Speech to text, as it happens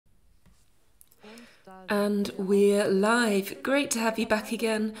And we're live. Great to have you back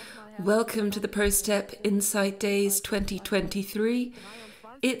again. Welcome to the PROSTEP Insight Days 2023.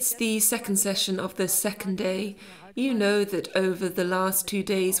 It's the second session of the second day. You know that over the last 2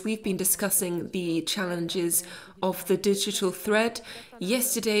 days we've been discussing the challenges of the digital thread.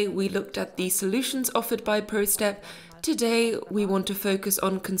 Yesterday we looked at the solutions offered by PROSTEP. Today we want to focus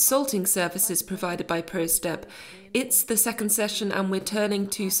on consulting services provided by PROSTEP. It's the second session and we're turning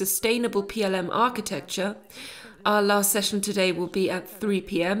to sustainable PLM architecture. Our last session today will be at 3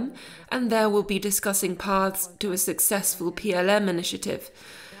 p.m. and there we'll be discussing paths to a successful PLM initiative.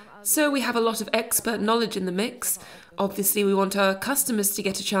 So we have a lot of expert knowledge in the mix. Obviously we want our customers to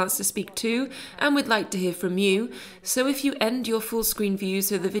get a chance to speak too, and we'd like to hear from you. So if you end your full screen view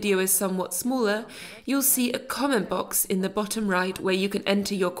so the video is somewhat smaller, you'll see a comment box in the bottom right where you can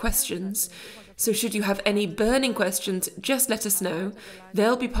enter your questions. So should you have any burning questions, just let us know.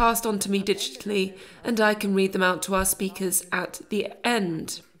 They'll be passed on to me digitally and I can read them out to our speakers at the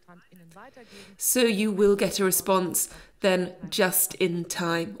end. So you will get a response then just in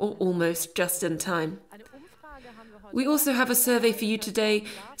time, or almost just in time. We also have a survey for you today,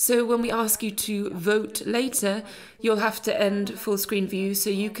 so when we ask you to vote later, you'll have to end full screen view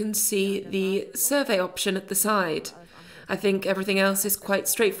so you can see the survey option at the side. I think everything else is quite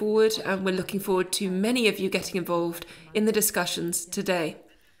straightforward and we're looking forward to many of you getting involved in the discussions today.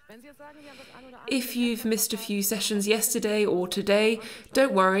 If you've missed a few sessions yesterday or today,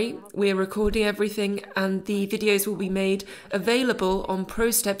 don't worry, we're recording everything and the videos will be made available on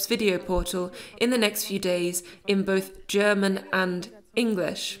PROSTEP's video portal in the next few days in both German and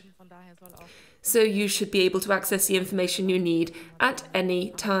English. So you should be able to access the information you need at any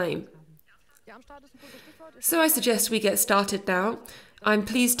time. So I suggest we get started now. I'm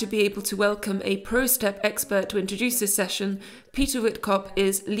pleased to be able to welcome a PROSTEP expert to introduce this session. Peter.wittkop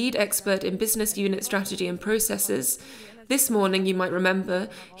is lead expert in business unit strategy and processes. This morning, you might remember,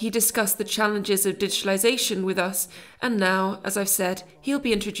 he discussed the challenges of digitalization with us, and now, as I've said, he'll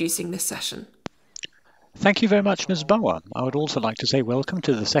be introducing this session. Thank you very much, Ms. Bauer. I would also like to say welcome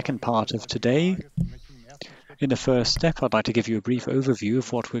to the second part of today. In the first step, I'd like to give you a brief overview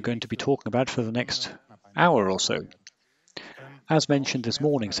of what we're going to be talking about for the next hour or so. As mentioned this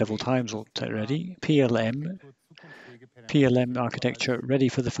morning several times already, PLM architecture ready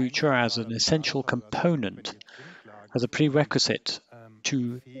for the future as an essential component, as a prerequisite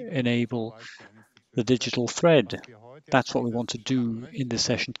to enable the digital thread. That's what we want to do in this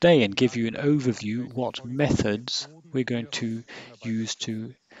session today and give you an overview what methods we're going to use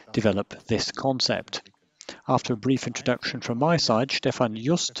to develop this concept. After a brief introduction from my side, Stefan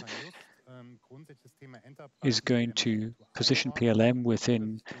is going to position PLM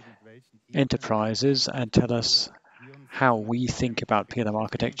within enterprises and tell us how we think about PLM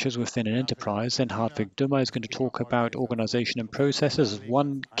architectures within an enterprise. Then Hartwig Dümler is going to talk about organization and processes as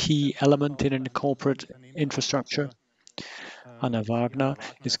one key element in a corporate infrastructure. Wagner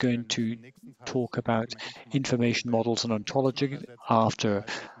is going to talk about information models and ontology. After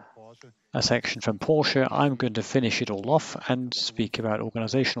a section from Porsche, I'm going to finish it all off and speak about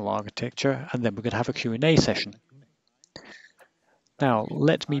organizational architecture, and then we're going to have a Q&A session. Now,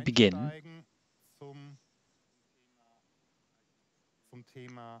 let me begin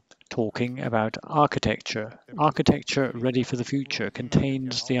talking about architecture. Architecture ready for the future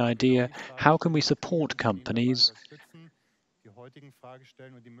contains the idea, how can we support companies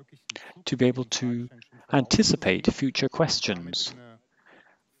to be able to anticipate future questions,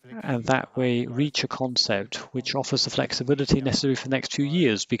 and that way reach a concept which offers the flexibility necessary for the next few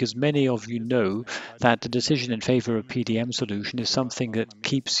years, because many of you know that the decision in favor of PDM solution is something that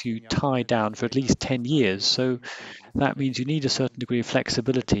keeps you tied down for at least 10 years. So that means you need a certain degree of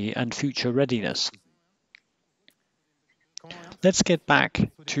flexibility and future readiness. Let's get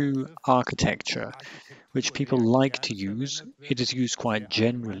back to architecture, which people like to use. It is used quite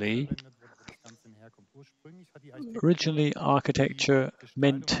generally. Originally, architecture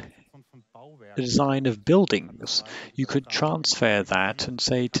meant the design of buildings. You could transfer that and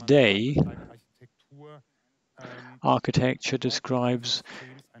say today, architecture describes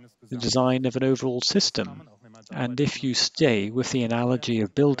the design of an overall system. And if you stay with the analogy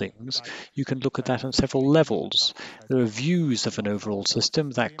of buildings, you can look at that on several levels. There are views of an overall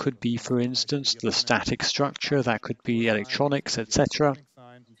system. That could be, for instance, the static structure, that could be electronics, etc.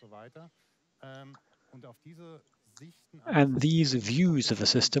 And these views of a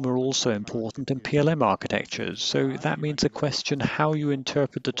system are also important in PLM architectures. So that means a question how you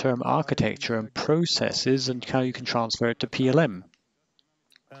interpret the term architecture and processes and how you can transfer it to PLM.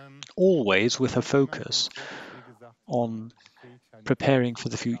 Always with a focus on preparing for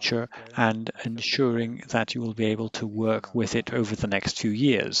the future and ensuring that you will be able to work with it over the next few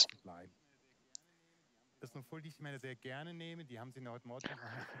years.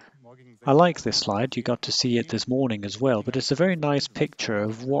 I like this slide. You got to see it this morning as well, but it's a very nice picture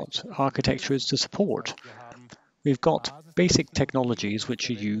of what architecture is to support. We've got basic technologies which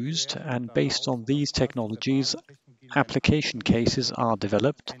are used, and based on these technologies, application cases are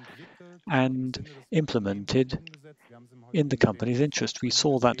developed and implemented in the company's interest. We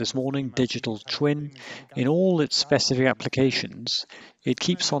saw that this morning, digital twin, in all its specific applications, it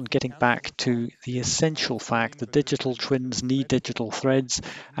keeps on getting back to the essential fact that digital twins need digital threads,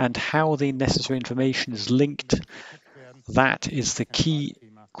 and how the necessary information is linked. That is the key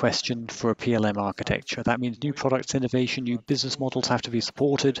question for a PLM architecture. That means new products, innovation, new business models have to be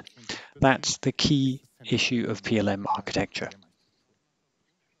supported. That's the key issue of PLM architecture.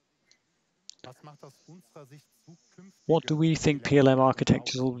 What do we think PLM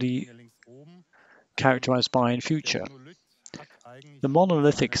architectures will be characterized by in future? The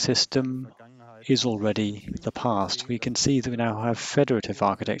monolithic system is already the past. We can see that we now have federative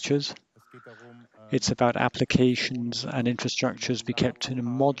architectures. It's about applications and infrastructures be kept in a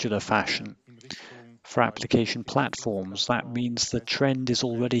modular fashion. For application platforms, that means the trend is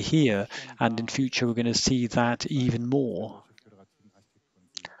already here, and in future we're going to see that even more.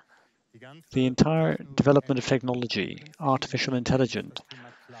 The entire development of technology, artificial intelligence,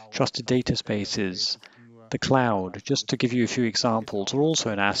 trusted data spaces, the cloud, just to give you a few examples, are also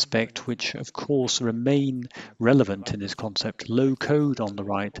an aspect which of course remain relevant in this concept. Low code on the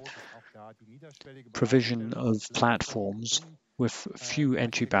right, provision of platforms with few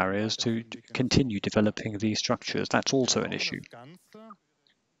entry barriers to continue developing these structures. That's also an issue.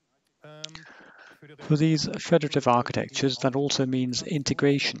 For these federative architectures, that also means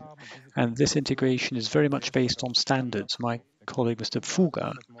integration, and this integration is very much based on standards. My colleague Mr.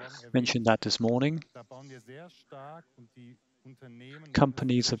 Pfuger mentioned that this morning.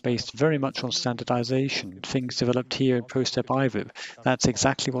 Companies are based very much on standardization, things developed here in PROSTEP IVIB. That's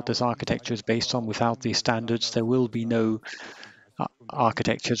exactly what this architecture is based on. Without these standards, there will be no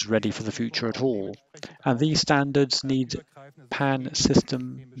architectures ready for the future at all. And these standards need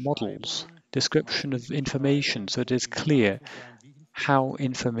pan-system models, description of information, so it is clear how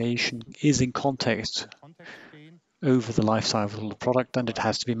information is in context over the life cycle of the product, and it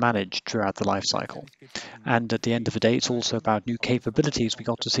has to be managed throughout the life cycle. And at the end of the day, it's also about new capabilities. We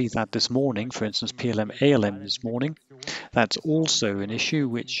got to see that this morning, for instance, PLM, ALM this morning. That's also an issue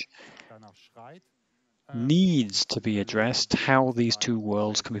which needs to be addressed, how these two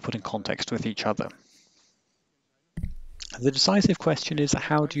worlds can be put in context with each other. The decisive question is,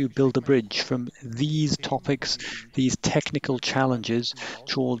 how do you build a bridge from these topics, these technical challenges,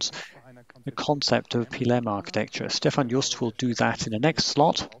 towards the concept of PLM architecture? Stefan Just will do that in the next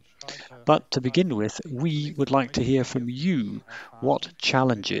slot. But to begin with, we would like to hear from you what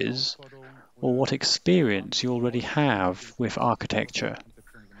challenges or what experience you already have with architecture.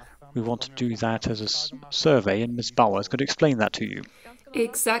 We want to do that as a survey, and Ms. Bauer is going to explain that to you.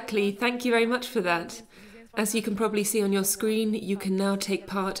 Exactly. Thank you very much for that. As you can probably see on your screen, you can now take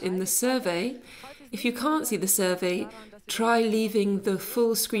part in the survey. If you can't see the survey, try leaving the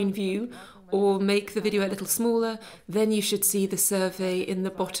full screen view or make the video a little smaller, then you should see the survey in the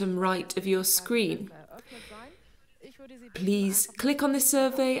bottom right of your screen. Please click on this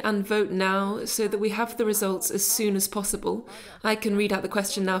survey and vote now so that we have the results as soon as possible. I can read out the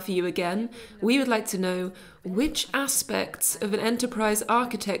question now for you again. We would like to know, which aspects of an enterprise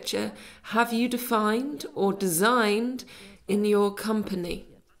architecture have you defined or designed in your company?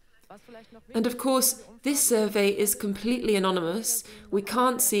 And of course, this survey is completely anonymous. We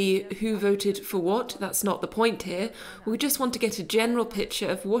can't see who voted for what. That's not the point here. We just want to get a general picture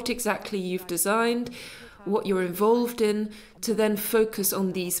of what exactly you've designed, what you're involved in, to then focus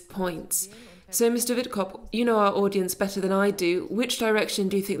on these points. So, Mr. Wittkop, you know our audience better than I do. Which direction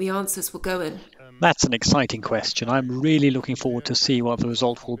do you think the answers will go in? That's an exciting question. I'm really looking forward to see what the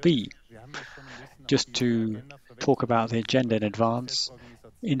result will be. Just to talk about the agenda in advance,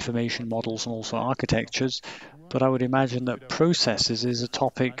 information models and also architectures, but I would imagine that processes is a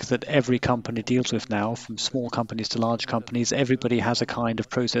topic that every company deals with now, from small companies to large companies. Everybody has a kind of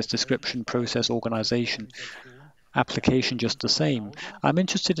process description, process organization, application just the same. I'm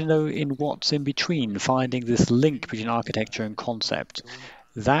interested to know in what's in between, finding this link between architecture and concept.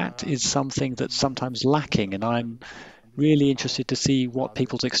 That is something that's sometimes lacking, and I'm really interested to see what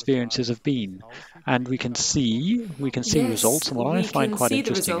people's experiences have been. And we can see results. And what I find quite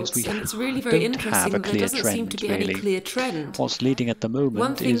interesting is we and it's really very don't have interesting a that there clear doesn't seem to trend, be any really. clear trend. What's leading at the One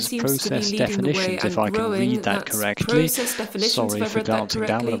moment thing is seems to be process leading the way definitions, and if I can growing, read that that's correctly. process definitions, Sorry if I've for read that glancing down,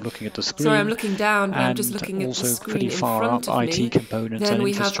 but correctly. I'm looking at the screen. Sorry, I'm looking down, but I'm just And looking at the also pretty screen in far front up, of me. IT components Then and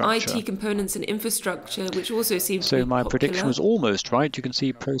we have infrastructure. IT components and infrastructure, which also seem to So be my popular. prediction was almost right. You can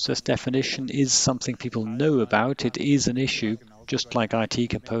see process definition is something people know about. It is an issue, just like IT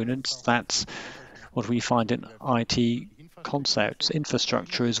components. That's what we find in IT concepts.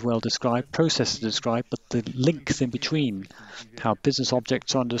 Infrastructure is well described, process is described, but the links in between, how business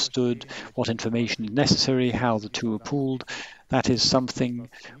objects are understood, what information is necessary, how the two are pooled, that is something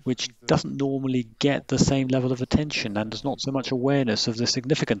which doesn't normally get the same level of attention, and there's not so much awareness of the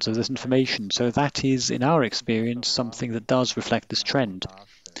significance of this information. So that is, in our experience, something that does reflect this trend.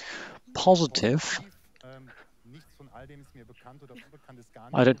 Positive.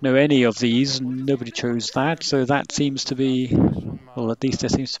 I don't know any of these, nobody chose that, so that seems to be, well, at least there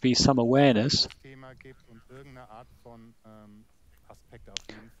seems to be some awareness.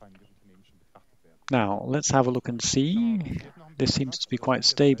 Now, let's have a look and see. This seems to be quite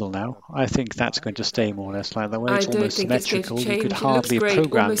stable now. I think that's going to stay more or less like that way. It's almost symmetrical. You could hardly have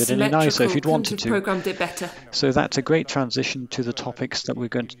programmed it any nicer if you'd wanted to. Programmed it better. So that's a great transition to the topics that we're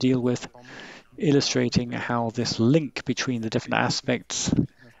going to deal with, illustrating how this link between the different aspects.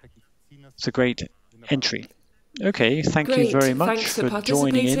 It's a great entry. Okay, thank you very much for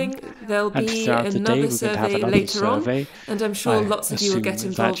joining in. There'll be another survey later on, and I'm sure lots of you will get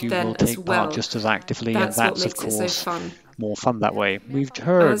involved then as well. Just as actively, That's and what that's of makes it course so fun. more fun that way. We've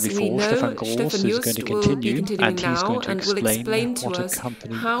heard As we before know, Stefan Gross is going to continue, and he's going to explain to what a us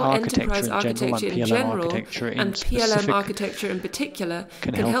company how enterprise architecture in general and PLM architecture in and PLM specific architecture in particular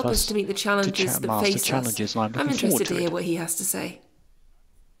can help us to meet the challenges that face us. I'm interested to hear what he has to say.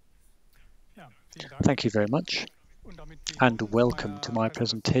 Thank you very much, and welcome to my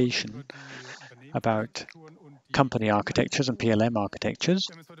presentation about company architectures and PLM architectures.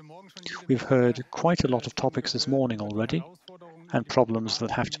 We've heard quite a lot of topics this morning already, and problems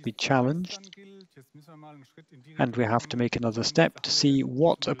that have to be challenged, and we have to make another step to see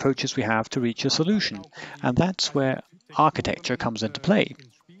what approaches we have to reach a solution, and that's where architecture comes into play.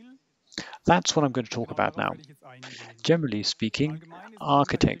 That's what I'm going to talk about now. Generally speaking,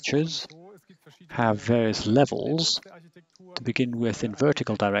 architectures have various levels, to begin with in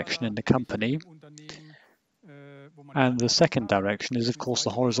vertical direction in the company, and the second direction is of course the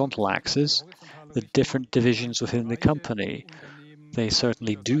horizontal axis, the different divisions within the company. They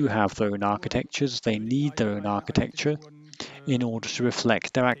certainly do have their own architectures, they need their own architecture in order to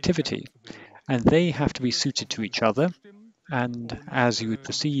reflect their activity, and they have to be suited to each other, and as you would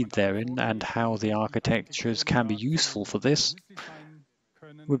proceed therein and how the architectures can be useful for this,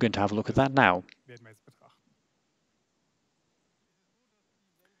 we're going to have a look at that now.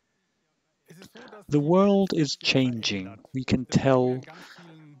 The world is changing. We can tell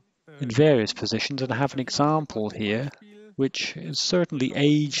in various positions, and I have an example here which is certainly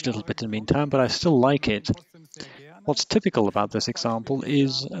aged a little bit in the meantime, but I still like it. What's typical about this example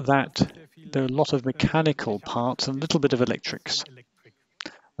is that there are a lot of mechanical parts and a little bit of electrics.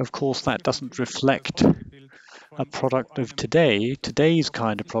 Of course, that doesn't reflect a product of today. Today's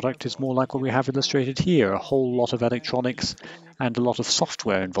kind of product is more like what we have illustrated here, a whole lot of electronics and a lot of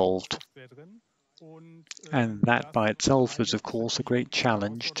software involved. And that by itself is, of course, a great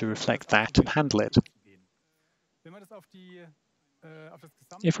challenge to reflect that and handle it.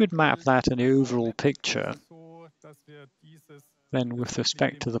 If we'd map that in the overall picture, then with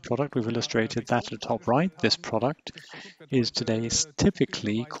respect to the product, we've illustrated that at the top right. This product is today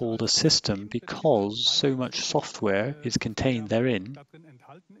typically called a system because so much software is contained therein.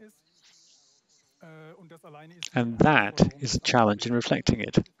 And that is a challenge in reflecting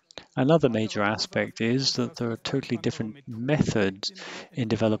it. Another major aspect is that there are totally different methods in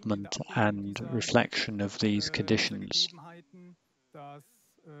development and reflection of these conditions.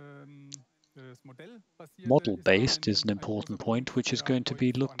 Model-based is an important point which is going to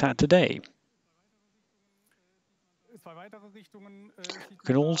be looked at today. You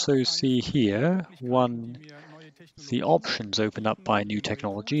can also see here, the options opened up by new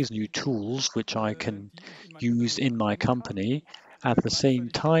technologies, new tools, which I can use in my company. At the same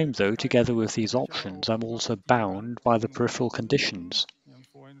time, though, together with these options, I'm also bound by the peripheral conditions.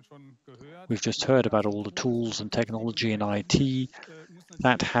 We've just heard about all the tools and technology in IT.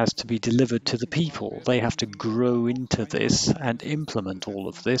 That has to be delivered to the people. They have to grow into this and implement all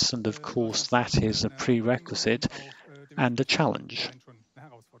of this, and of course that is a prerequisite and a challenge.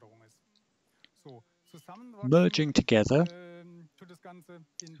 merging together,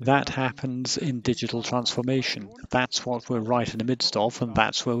 that happens in digital transformation. That's what we're right in the midst of, and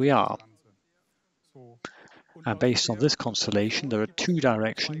that's where we are. And based on this constellation, there are two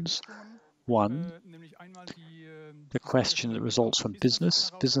directions. One, the question that results from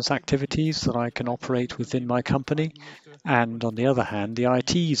business activities that I can operate within my company, and on the other hand, the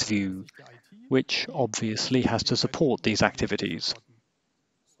IT's view, which obviously has to support these activities.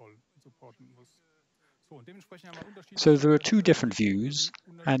 So there are two different views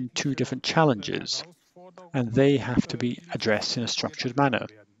and two different challenges, and they have to be addressed in a structured manner.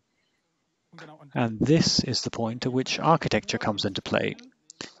 And this is the point at which architecture comes into play.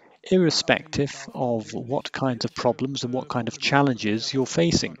 Irrespective of what kinds of problems and what kind of challenges you're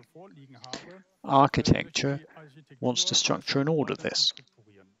facing, architecture wants to structure and order this.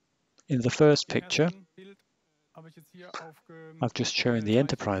 In the first picture, I've just shown the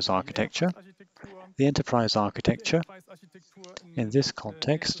enterprise architecture. The enterprise architecture in this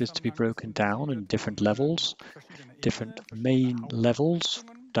context is to be broken down in different levels, different main levels,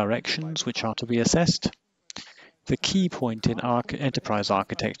 directions which are to be assessed. The key point in enterprise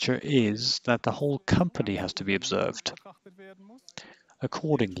architecture is that the whole company has to be observed.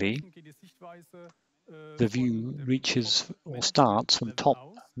 Accordingly, the view reaches or starts from top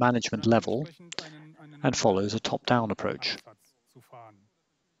management level and follows a top-down approach.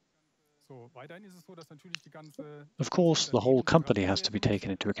 Of course, the whole company has to be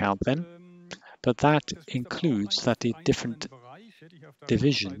taken into account then, but that includes that the different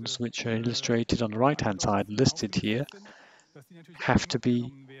divisions, which are illustrated on the right-hand side, listed here, have to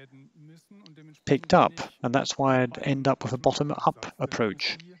be picked up, and that's why I'd end up with a bottom-up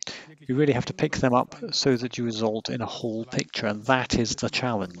approach. You really have to pick them up so that you result in a whole picture, and that is the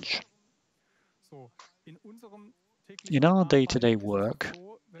challenge. In our day-to-day work,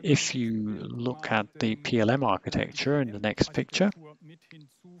 if you look at the PLM architecture in the next picture,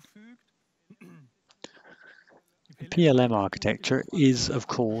 the PLM architecture is, of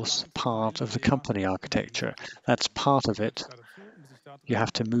course, part of the company architecture. That's part of it. You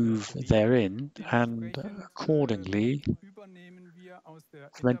have to move therein, and accordingly,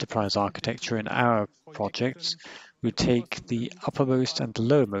 for enterprise architecture in our projects, we take the uppermost and the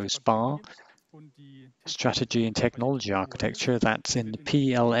lowermost bar, strategy and technology architecture, that's in the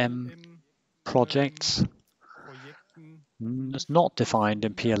PLM projects. It's not defined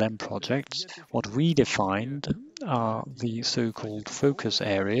in PLM projects. What we defined are the so-called focus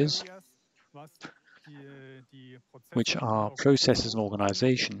areas, which are processes and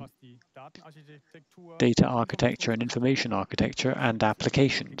organization, data architecture and information architecture, and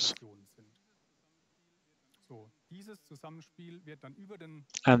applications.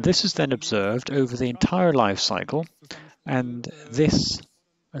 And this is then observed over the entire life cycle, and this,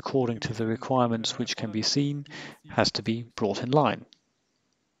 according to the requirements which can be seen, has to be brought in line.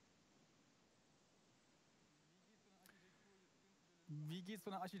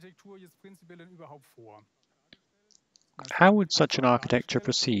 How would such an architecture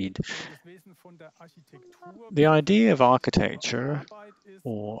proceed? The idea of architecture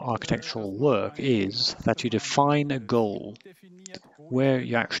or architectural work is that you define a goal where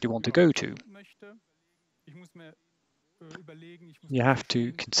you actually want to go to. You have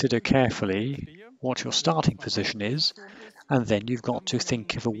to consider carefully what your starting position is, and then you've got to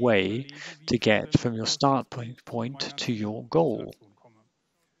think of a way to get from your start point to your goal.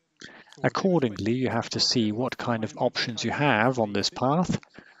 Accordingly, you have to see what kind of options you have on this path,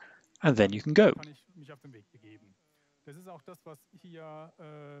 and then you can go.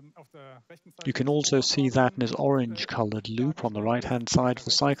 You can also see that in this orange-colored loop on the right-hand side of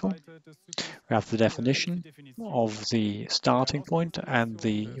the cycle. We have the definition of the starting point and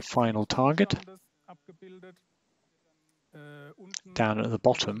the final target. Down at the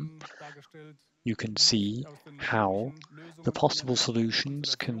bottom, you can see how the possible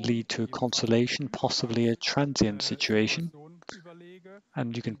solutions can lead to a consolation, possibly a transient situation,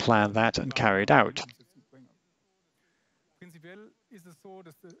 and you can plan that and carry it out.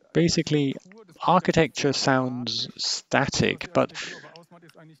 Basically, architecture sounds static, but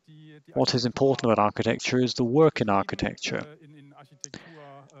what is important about architecture is the work in architecture.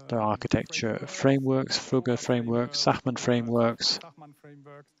 There are architecture frameworks, Flugger frameworks, Sachman frameworks.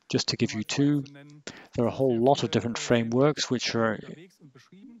 Just to give you two, there are a whole lot of different frameworks which are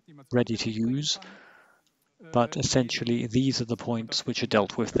ready to use, but essentially these are the points which are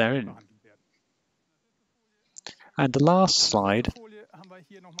dealt with therein. And the last slide,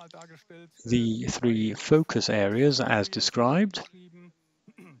 the three focus areas as described.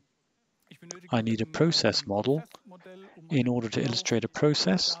 I need a process model in order to illustrate a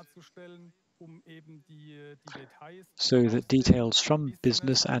process. so that details from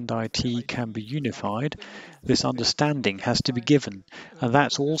business and IT can be unified. This understanding has to be given, and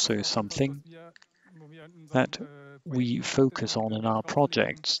that's also something that we focus on in our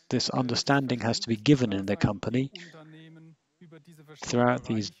projects. This understanding has to be given in the company throughout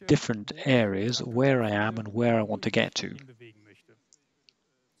these different areas where I am and where I want to get to.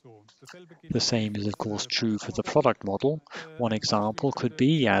 The same is, of course, true for the product model. One example could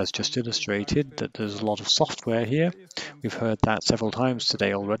be, as just illustrated, that there's a lot of software here. We've heard that several times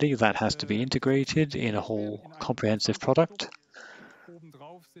today already. That has to be integrated in a whole comprehensive product.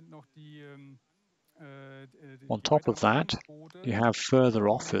 On top of that, you have further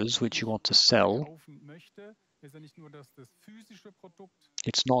offers which you want to sell.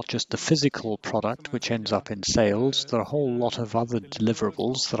 It's not just the physical product which ends up in sales. There are a whole lot of other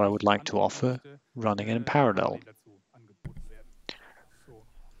deliverables that I would like to offer running in parallel.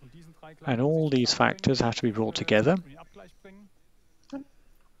 And all these factors have to be brought together.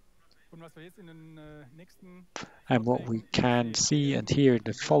 And what we can see and hear in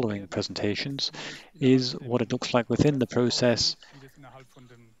the following presentations is what it looks like within the process,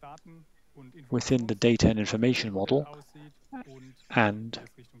 within the data and information model, and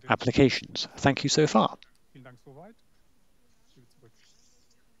applications. Thank you so far.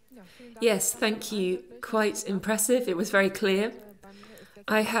 Yes, thank you. Quite impressive. It was very clear.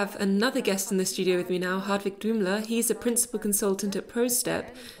 I have another guest in the studio with me now, Hartwig Dümler. He's a principal consultant at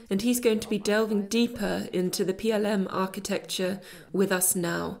PROSTEP, and he's going to be delving deeper into the PLM architecture with us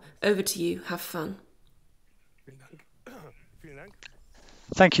now. Over to you. Have fun.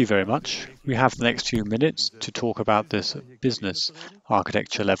 Thank you very much. We have the next few minutes to talk about this business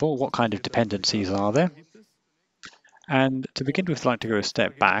architecture level. What kind of dependencies are there? And to begin with, I'd like to go a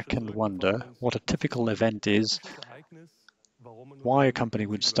step back and wonder what a typical event is, why a company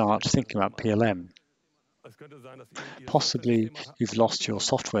would start thinking about PLM. Possibly you've lost your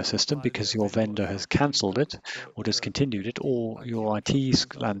software system because your vendor has cancelled it or discontinued it, or your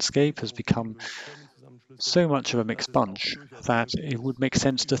IT landscape has become so much of a mixed bunch that it would make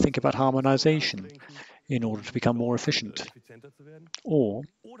sense to think about harmonization in order to become more efficient. Or,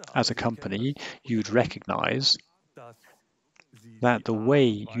 as a company, you'd recognize that the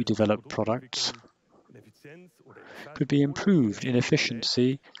way you develop products could be improved in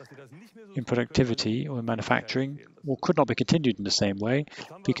efficiency, in productivity, or in manufacturing, or could not be continued in the same way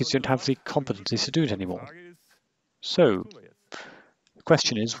because you don't have the competencies to do it anymore. So, the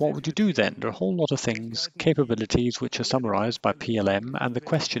question is, what would you do then? There are a whole lot of things, capabilities which are summarized by PLM, and the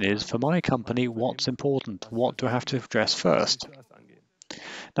question is, for my company, what's important? What do I have to address first?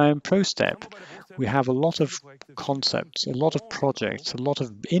 Now, in PROSTEP, we have a lot of concepts, a lot of projects, a lot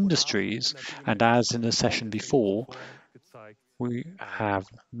of industries, and as in the session before, we have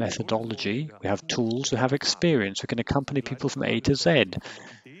methodology, we have tools, we have experience. We can accompany people from A to Z.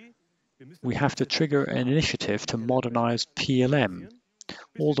 We have to trigger an initiative to modernize PLM,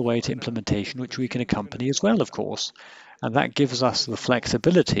 all the way to implementation, which we can accompany as well, of course. And that gives us the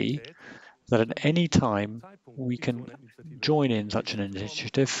flexibility that at any time we can join in such an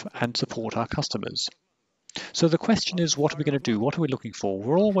initiative and support our customers. So the question is, what are we going to do? What are we looking for?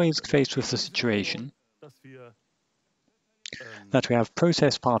 We're always faced with the situation that we have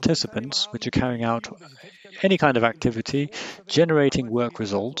process participants which are carrying out any kind of activity, generating work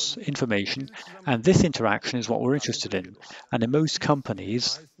results, information, and this interaction is what we're interested in. And in most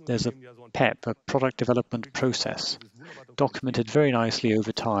companies, there's a PEP, a product development process, documented very nicely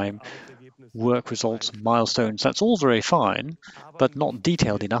over time, work results, milestones. That's all very fine, but not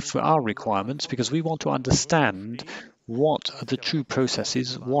detailed enough for our requirements because we want to understand what are the true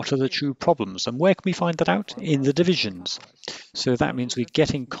processes, what are the true problems, and where can we find that out? In the divisions. So that means we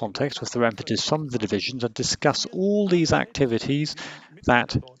get in contact with the representatives from the divisions and discuss all these activities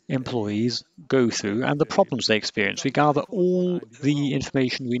that employees go through and the problems they experience. We gather all the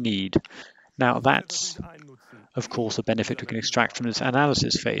information we need. Now that's, of course, a benefit we can extract from this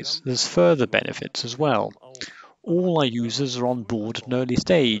analysis phase. There's further benefits as well. All our users are on board at an early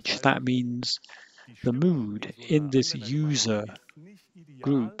stage. That means the mood in this user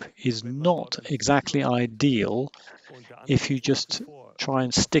group is not exactly ideal if you just try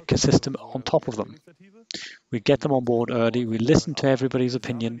and stick a system on top of them. We get them on board early, we listen to everybody's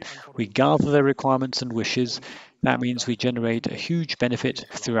opinion, we gather their requirements and wishes. That means we generate a huge benefit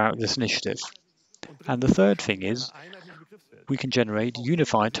throughout this initiative. And the third thing is we can generate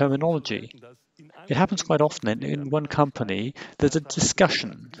unified terminology. It happens quite often in one company, there's a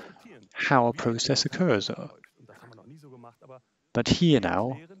discussion how a process occurs. But here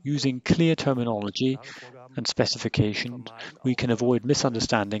now, using clear terminology and specification, we can avoid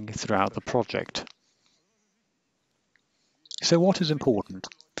misunderstanding throughout the project. So what is important?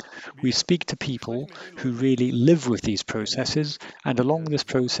 We speak to people who really live with these processes, and along this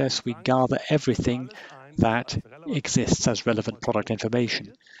process we gather everything that exists as relevant product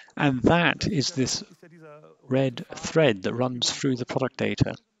information. And that is this red thread that runs through the product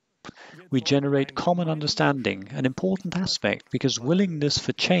data. We generate common understanding, an important aspect, because willingness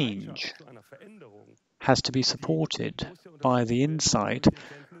for change has to be supported by the insight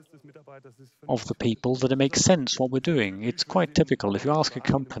of the people that it makes sense what we're doing. It's quite typical. If you ask a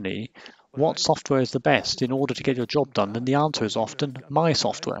company what software is the best in order to get your job done, then the answer is often my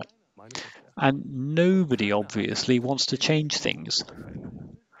software. And nobody obviously wants to change things.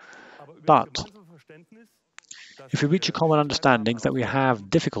 But if we reach a common understanding that we have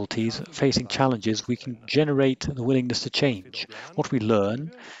difficulties facing challenges, we can generate the willingness to change. What we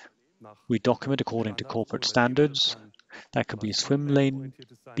learn, we document according to corporate standards. That could be swim lane,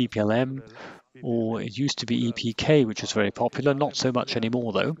 PLM, or it used to be EPK, which was very popular, not so much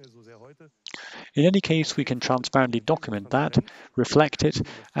anymore though. In any case, we can transparently document that, reflect it,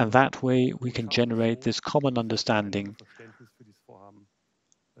 and that way we can generate this common understanding.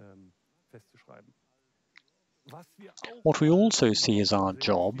 What we also see as our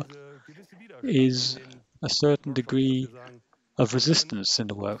job is a certain degree of resistance in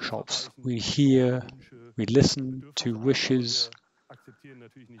the workshops. We hear, we listen to wishes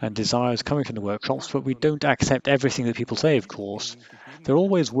and desires coming from the workshops, but we don't accept everything that people say, of course. There are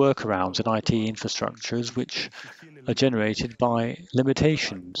always workarounds in IT infrastructures which are generated by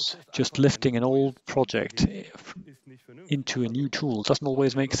limitations. Just lifting an old project into a new tool doesn't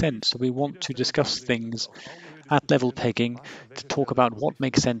always make sense. So we want to discuss things at level pegging to talk about what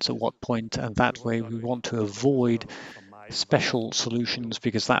makes sense at what point, and that way we want to avoid special solutions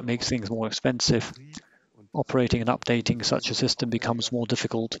because that makes things more expensive. Operating and updating such a system becomes more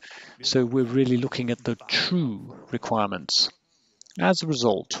difficult, so we're really looking at the true requirements. As a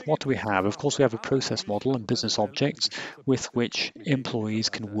result, what do we have? Of course, we have a process model and business objects with which employees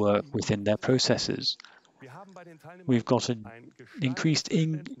can work within their processes. We've got an increased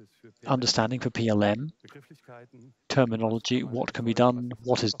understanding for PLM, terminology, what can be done,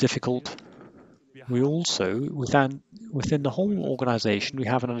 what is difficult. We also, within the whole organization, we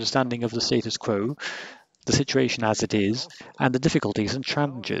have an understanding of the status quo, the situation as it is, and the difficulties and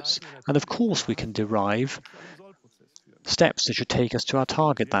challenges. And of course, we can derive steps that should take us to our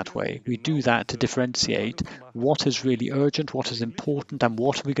target that way. We do that to differentiate what is really urgent, what is important, and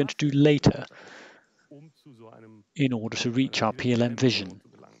what are we going to do later in order to reach our PLM vision.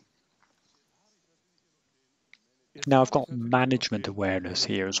 Now, I've got management awareness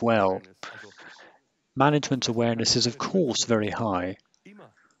here as well. Management awareness is, of course, very high.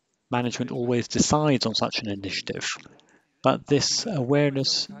 Management always decides on such an initiative, but this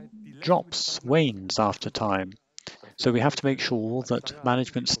awareness drops, wanes after time. So we have to make sure that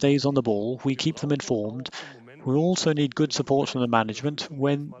management stays on the ball, we keep them informed. We also need good support from the management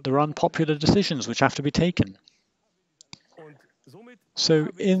when there are unpopular decisions which have to be taken. So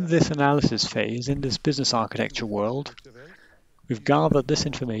in this analysis phase, in this business architecture world, we've gathered this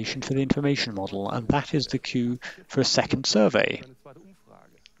information for the information model, and that is the cue for a second survey.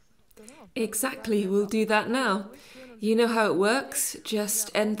 Exactly, we'll do that now. You know how it works,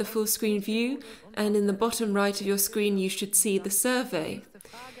 just end the full screen view, and in the bottom right of your screen you should see the survey.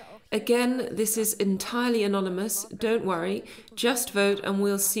 Again, this is entirely anonymous, don't worry, just vote and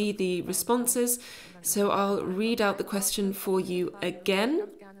we'll see the responses. So I'll read out the question for you again.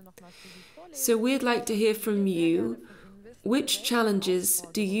 So we'd like to hear from you. Which challenges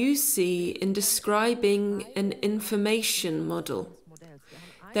do you see in describing an information model?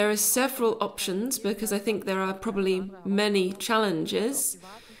 There are several options because I think there are probably many challenges.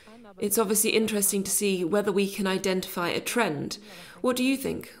 It's obviously interesting to see whether we can identify a trend. What do you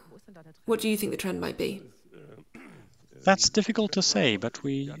think? What do you think the trend might be? That's difficult to say, but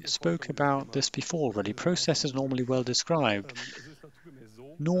we spoke about this before already. Process is normally well described.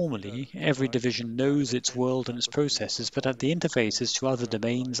 Normally, every division knows its world and its processes, but at the interfaces to other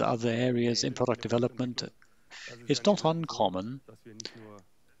domains, other areas in product development, it's not uncommon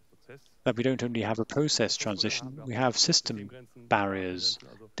that we don't only have a process transition, we have system barriers,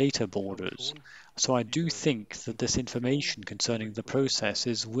 data borders. So I do think that this information concerning the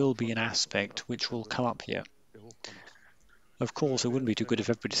processes will be an aspect which will come up here. Of course, it wouldn't be too good if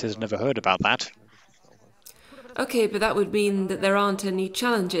everybody says, never heard about that. Okay, but that would mean that there aren't any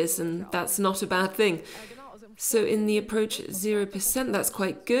challenges, and that's not a bad thing. So in the approach 0%, that's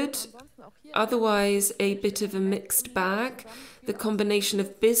quite good. Otherwise, a bit of a mixed bag. The combination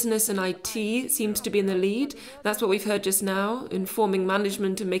of business and IT seems to be in the lead. That's what we've heard just now, informing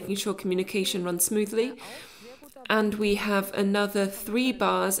management and making sure communication runs smoothly. And we have another 3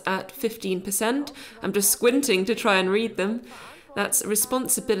 bars at 15%. I'm just squinting to try and read them. That's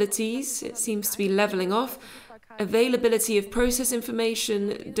responsibilities. It seems to be leveling off. Availability of process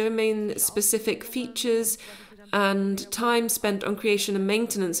information, domain-specific features, and time spent on creation and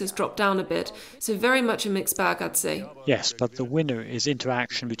maintenance has dropped down a bit. So very much a mixed bag, I'd say. Yes, but the winner is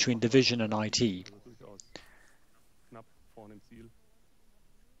interaction between division and IT.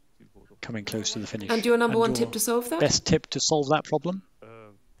 Coming close to the finish. And your number one tip to solve that? Best tip to solve that problem?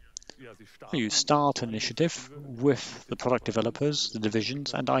 You start an initiative with the product developers, the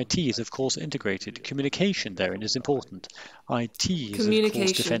divisions, and IT is, of course, integrated. Communication therein is important. IT is, of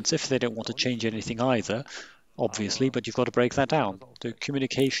course, defensive. They don't want to change anything either, obviously, but you've got to break that down. The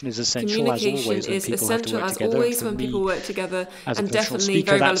communication is essential as always when people have to work together. And definitely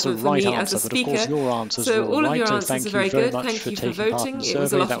very relevant for me as a speaker. So all of your answers are very good. Thank you for voting. It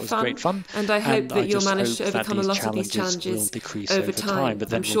was a lot of fun, and I hope that you'll manage to overcome a lot of these challenges over time.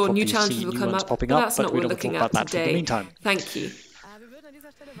 I'm sure new challenges will come up, but that's not what we're looking at today. Thank you.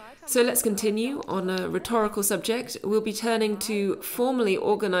 So let's continue on a rhetorical subject. We'll be turning to formally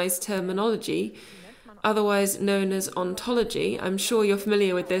organized terminology, otherwise known as ontology. I'm sure you're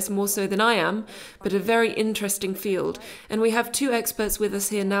familiar with this, more so than I am, but a very interesting field. And we have 2 experts with us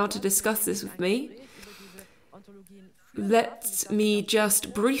here now to discuss this with me. Let me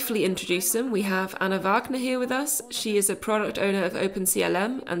just briefly introduce them. We have Anna Wagner here with us. She is a product owner of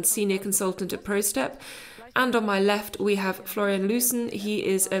OpenCLM and senior consultant at PROSTEP. And on my left, we have Florian Lüßen. He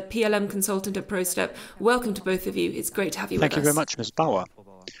is a PLM consultant at PROSTEP. Welcome to both of you. It's great to have you with us. Thank you very much, Ms. Bauer.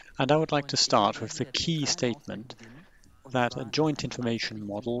 And I would like to start with the key statement that a joint information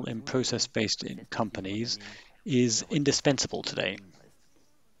model in process-based companies is indispensable today.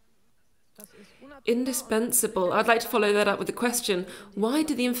 Indispensable. I'd like to follow that up with a question. Why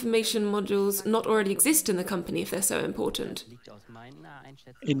do the information modules not already exist in the company if they're so important?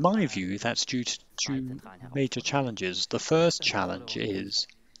 In my view, that's due to 2 major challenges. The first challenge is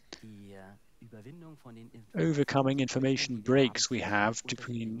overcoming information breaks we have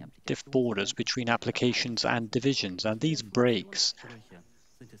between borders between applications and divisions, and these breaks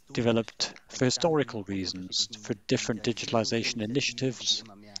developed for historical reasons, for different digitalization initiatives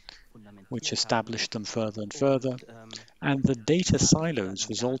which established them further and further, and the data silos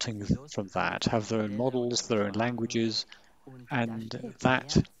resulting from that have their own models, their own languages, and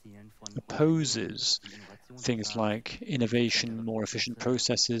that opposes things like innovation, more efficient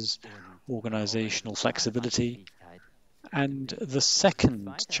processes, organizational flexibility. And the second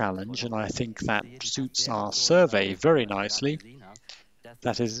challenge, and I think that suits our survey very nicely,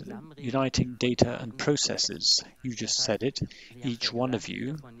 that is uniting data and processes. You just said it. Each one of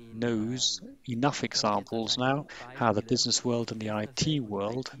you knows enough examples now how the business world and the IT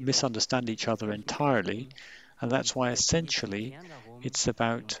world misunderstand each other entirely, and that's why essentially it's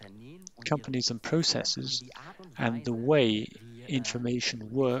about companies and processes and the way information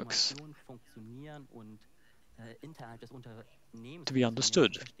works to be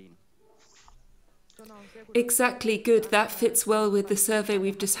understood. Exactly, good. That fits well with the survey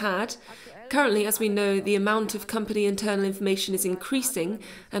we've just had. Currently, as we know, the amount of company internal information is increasing,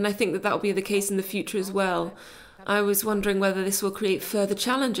 and I think that will be the case in the future as well. I was wondering whether this will create further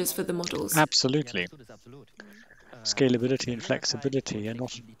challenges for the models. Absolutely. Scalability and flexibility are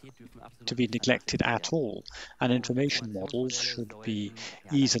not to be neglected at all, and information models should be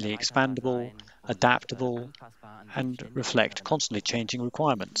easily expandable, adaptable, and reflect constantly changing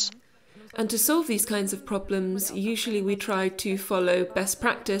requirements. And to solve these kinds of problems, usually we try to follow best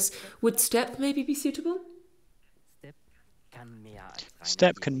practice. Would STEP maybe be suitable?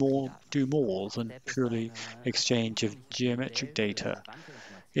 STEP can do more than purely exchange of geometric data.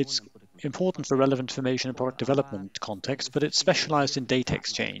 It's important for relevant information and product development context, but it's specialized in data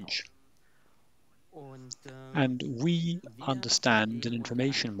exchange. And we understand an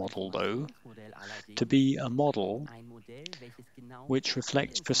information model, though, to be a model which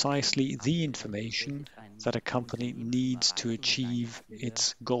reflects precisely the information that a company needs to achieve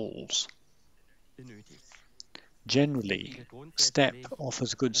its goals. Generally, STEP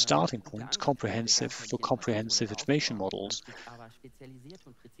offers good starting points for comprehensive information models,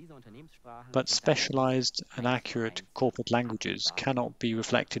 but specialized and accurate corporate languages cannot be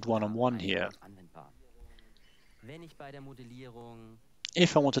reflected one-on-one here.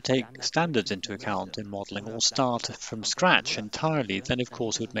 If I want to take standards into account in modeling or start from scratch entirely, then of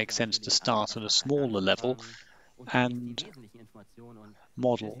course it would make sense to start at a smaller level and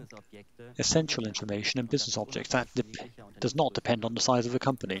model essential information and business objects. That does not depend on the size of the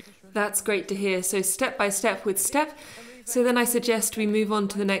company. That's great to hear. So step by step with step. So then I suggest we move on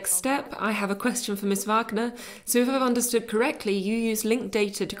to the next step. I have a question for Ms. Wagner. So if I've understood correctly, you use linked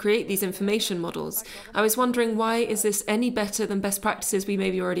data to create these information models. I was wondering, why is this any better than best practices we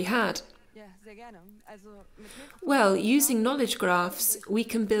maybe already had? Well, using knowledge graphs, we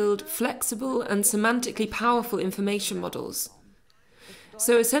can build flexible and semantically powerful information models.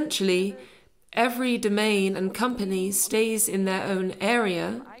 So essentially, every domain and company stays in their own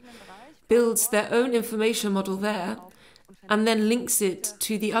area, builds their own information model there, and then links it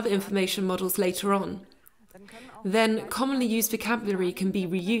to the other information models later on. Then commonly used vocabulary can be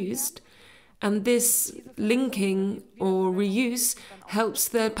reused, and this linking or reuse helps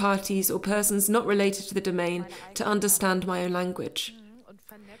third parties or persons not related to the domain to understand my own language.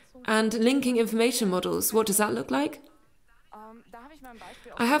 And linking information models, what does that look like?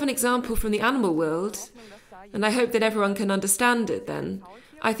 I have an example from the animal world, and I hope that everyone can understand it then.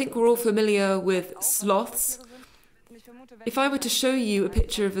 I think we're all familiar with sloths. If I were to show you a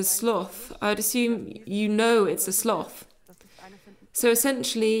picture of a sloth, I'd assume you know it's a sloth. So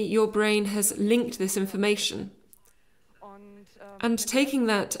essentially, your brain has linked this information. And taking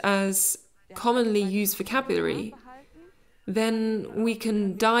that as commonly used vocabulary, then we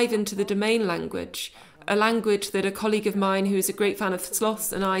can dive into the domain language, a language that a colleague of mine who is a great fan of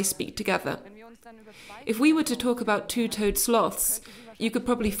sloths and I speak together. If we were to talk about two-toed sloths, you could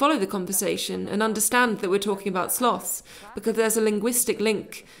probably follow the conversation and understand that we're talking about sloths, because there's a linguistic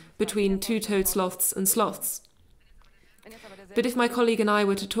link between two-toed sloths and sloths. But if my colleague and I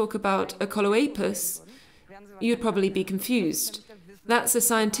were to talk about a coloapus, you'd probably be confused. That's a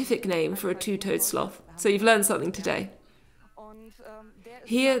scientific name for a two-toed sloth, so you've learned something today.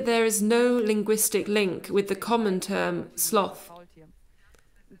 Here, there is no linguistic link with the common term sloth.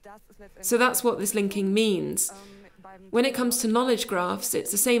 So that's what this linking means. When it comes to knowledge graphs,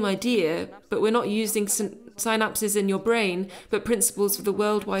 it's the same idea, but we're not using synapses in your brain, but principles of the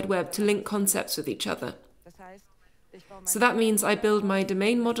World Wide Web to link concepts with each other. So that means I build my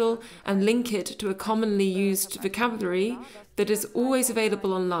domain model and link it to a commonly used vocabulary that is always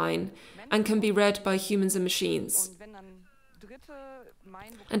available online and can be read by humans and machines.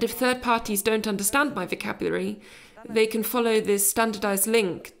 And if third parties don't understand my vocabulary, they can follow this standardized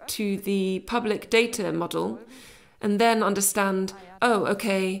link to the public data model and then understand, oh,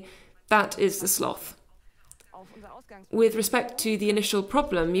 okay, that is the sloth. With respect to the initial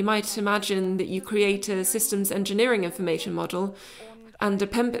problem, you might imagine that you create a systems engineering information model and a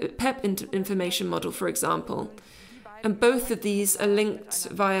PEP information model, for example. And both of these are linked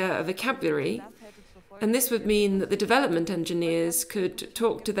via a vocabulary. And this would mean that the development engineers could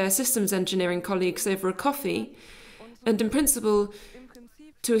talk to their systems engineering colleagues over a coffee, and in principle,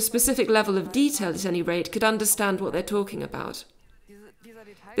 to a specific level of detail at any rate, could understand what they're talking about.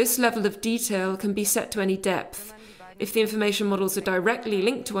 This level of detail can be set to any depth. If the information models are directly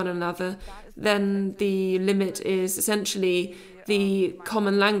linked to one another, then the limit is essentially the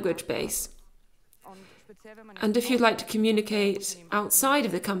common language base. And if you'd like to communicate outside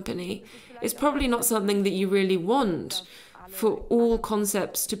of the company, it's probably not something that you really want for all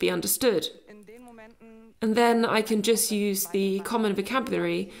concepts to be understood. And then I can just use the common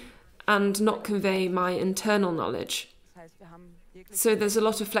vocabulary and not convey my internal knowledge. So there's a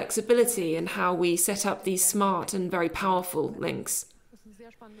lot of flexibility in how we set up these smart and very powerful links.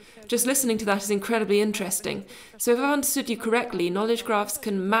 Just listening to that is incredibly interesting. So if I've understood you correctly, knowledge graphs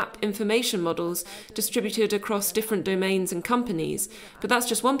can map information models distributed across different domains and companies, but that's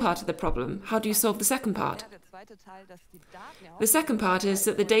just one part of the problem. How do you solve the second part? The second part is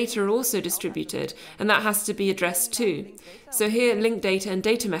that the data are also distributed, and that has to be addressed too. So here linked data and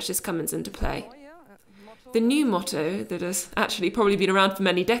data meshes come into play. The new motto, that has actually probably been around for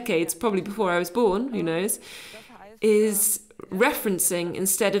many decades, probably before I was born, who knows, is referencing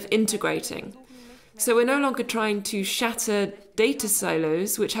instead of integrating. So we're no longer trying to shatter data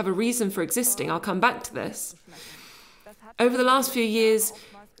silos which have a reason for existing. I'll come back to this. Over the last few years,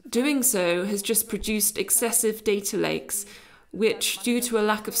 doing so has just produced excessive data lakes, which, due to a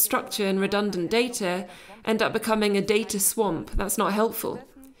lack of structure and redundant data, end up becoming a data swamp. That's not helpful.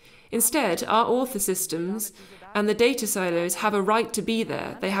 Instead, our author systems and the data silos have a right to be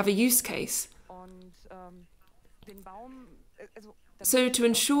there. They have a use case. So to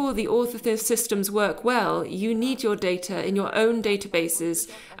ensure the author systems work well, you need your data in your own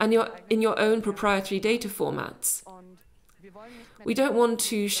databases and in your own proprietary data formats. We don't want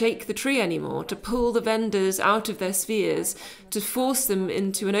to shake the tree anymore, to pull the vendors out of their spheres, to force them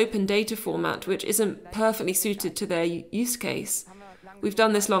into an open data format which isn't perfectly suited to their use case. We've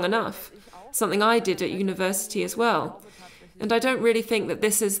done this long enough, something I did at university as well. And I don't really think that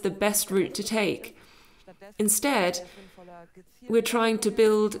this is the best route to take. Instead, we're trying to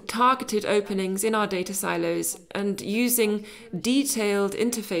build targeted openings in our data silos and using detailed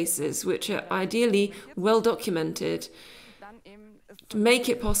interfaces which are ideally well documented to make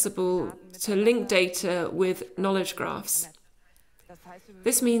it possible to link data with knowledge graphs.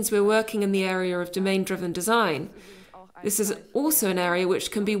 This means we're working in the area of domain-driven design. This is also an area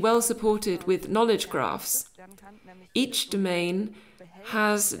which can be well supported with knowledge graphs. Each domain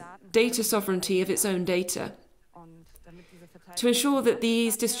has data sovereignty of its own data. To ensure that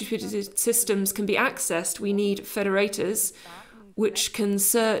these distributed systems can be accessed, we need federators which can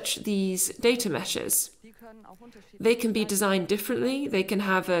search these data meshes. They can be designed differently. They can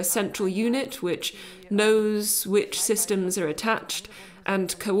have a central unit which knows which systems are attached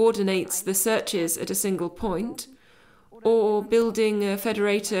and coordinates the searches at a single point, or building a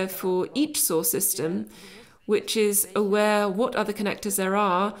federator for each source system which is aware what other connectors there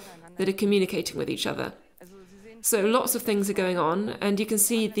are that are communicating with each other. So lots of things are going on, and you can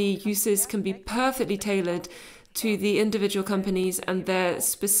see the uses can be perfectly tailored to the individual companies and their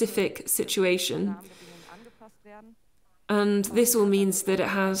specific situation. And this all means that it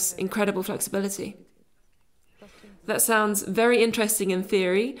has incredible flexibility. That sounds very interesting in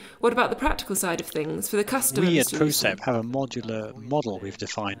theory. What about the practical side of things for the customers? We at PROSTEP have a modular model we've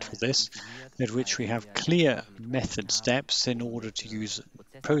defined for this, in which we have clear method steps in order to use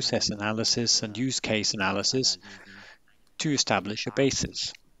process analysis and use case analysis to establish a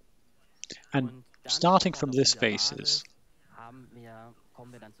basis. And starting from this basis,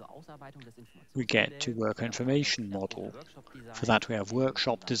 we get to work information model. For that we have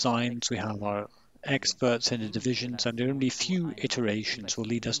workshop designs, we have our experts in the divisions, and only few iterations will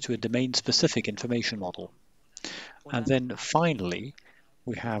lead us to a domain-specific information model. And then finally,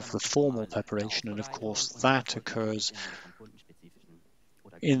 we have the formal preparation, and of course that occurs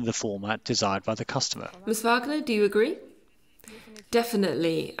in the format desired by the customer. Ms. Wagner, do you agree?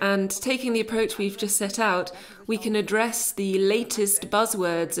 Definitely, and taking the approach we've just set out, we can address the latest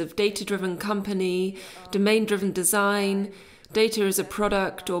buzzwords of data-driven company, domain-driven design, data as a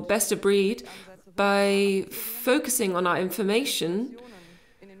product, or best of breed by focusing on our information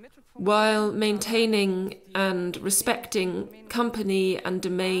while maintaining and respecting company and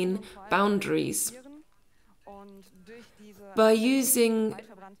domain boundaries. By using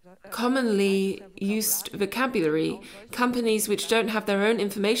commonly used vocabulary, companies which don't have their own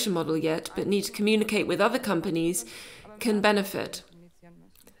information model yet but need to communicate with other companies can benefit.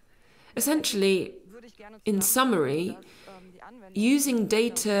 Essentially, in summary, using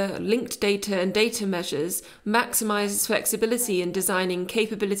data, linked data and data measures maximizes flexibility in designing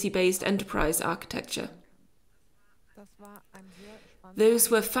capability-based enterprise architecture.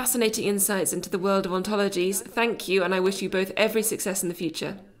 Those were fascinating insights into the world of ontologies. Thank you, and I wish you both every success in the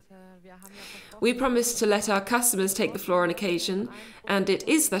future. We promised to let our customers take the floor on occasion, and it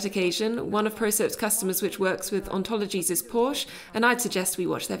is that occasion. One of PROSTEP's customers which works with ontologies is Porsche, and I'd suggest we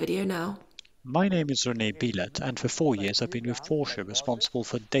watch their video now. My name is René Bielert, and for 4 years I've been with Porsche, responsible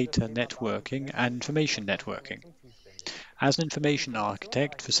for data networking and information networking. As an information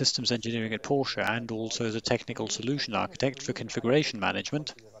architect for systems engineering at Porsche and also as a technical solution architect for configuration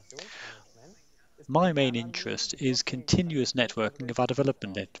management, my main interest is continuous networking of our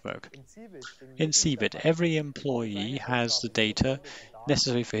development network. In CeBIT, every employee has the data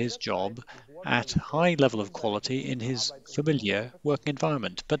necessary for his job at high level of quality in his familiar working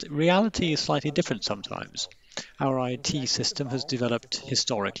environment. But reality is slightly different sometimes. Our IT system has developed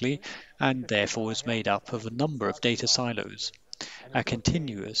historically and therefore is made up of a number of data silos. A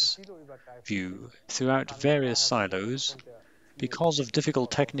continuous view throughout various silos, because of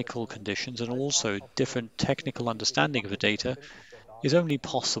difficult technical conditions and also different technical understanding of the data, is only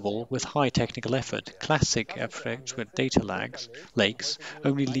possible with high technical effort. Classic effects with data lakes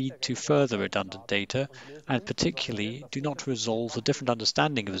only lead to further redundant data and particularly do not resolve the different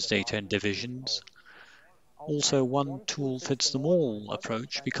understanding of this data in divisions. Also, one tool fits them all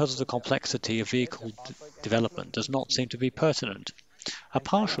approach because of the complexity of vehicle development does not seem to be pertinent. A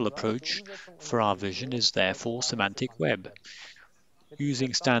partial approach for our vision is therefore semantic web.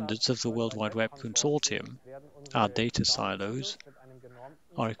 Using standards of the World Wide Web Consortium, our data silos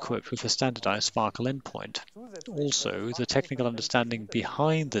are equipped with a standardized Sparkle endpoint. Also, the technical understanding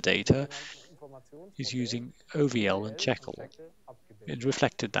behind the data is using OVL and Checkle. it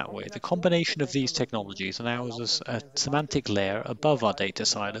reflected that way. The combination of these technologies allows us a semantic layer above our data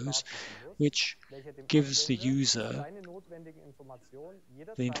silos, which gives the user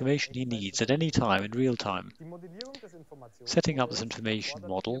the information he needs at any time in real time. Setting up this information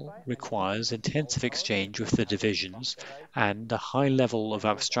model requires intensive exchange with the divisions and a high level of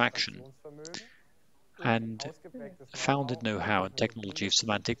abstraction and founded know-how and technology of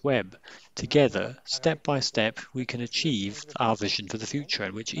semantic web. Together, step by step, we can achieve our vision for the future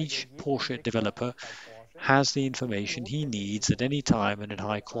in which each Porsche developer has the information he needs at any time and in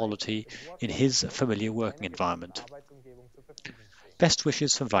high quality in his familiar working environment. Best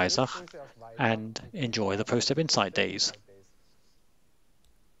wishes from Weissach and enjoy the PROSTEP Insight Days.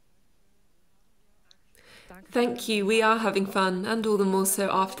 Thank you, we are having fun, and all the more so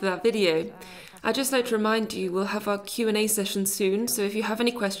after that video. I'd just like to remind you we'll have our Q&A session soon, so if you have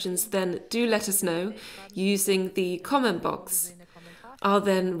any questions then do let us know using the comment box. I'll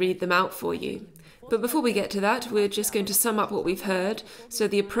then read them out for you. But before we get to that, we're just going to sum up what we've heard, so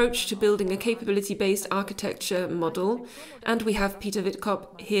the approach to building a capability-based architecture model, and we have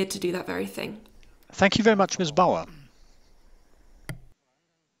Peter.wittkop here to do that very thing. Thank you very much, Ms. Bauer.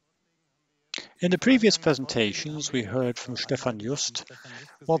 In the previous presentations, we heard from Stefan just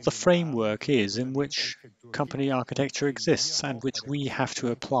what the framework is in which company architecture exists and which we have to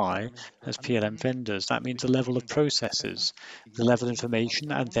apply as PLM vendors. That means the level of processes, the level of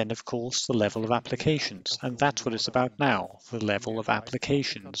information, and then, of course, the level of applications. And that's what it's about now, the level of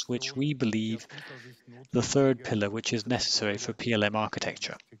applications, which we believe the third pillar which is necessary for PLM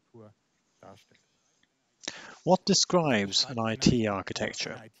architecture. What describes an IT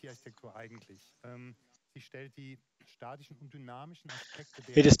architecture?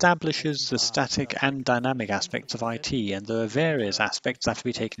 It establishes the static and dynamic aspects of IT, and there are various aspects that have to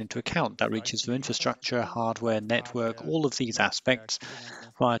be taken into account. That reaches from infrastructure, hardware, network, all of these aspects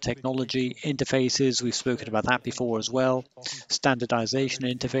via technology, interfaces, we've spoken about that before as well, standardization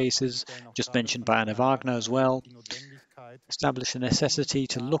interfaces, just mentioned by Anna Wagner as well. Establish a necessity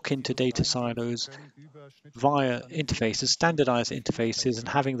to look into data silos via interfaces, standardized interfaces, and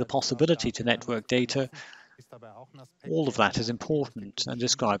having the possibility to network data. All of that is important and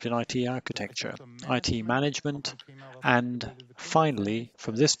described in IT architecture, IT management, and finally,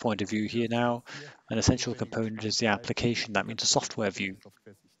 from this point of view here now, an essential component is the application. That means a software view.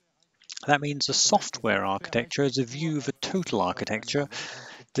 That means a software architecture as a view of a total architecture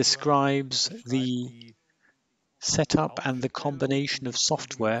describes the setup and the combination of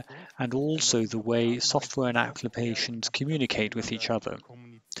software and also the way software and applications communicate with each other.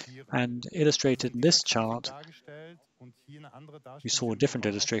 And illustrated in this chart, we saw a different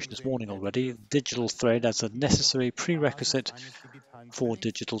illustration this morning already, digital thread as a necessary prerequisite for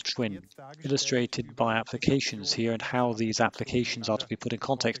digital twin, illustrated by applications here and how these applications are to be put in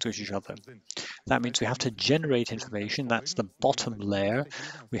context with each other. That means we have to generate information, that's the bottom layer.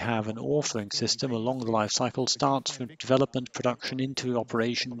 We have an authoring system along the life cycle, starts from development, production into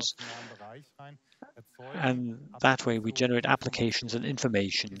operations, and that way we generate applications and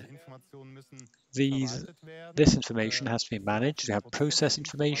information. This information has to be managed. We have process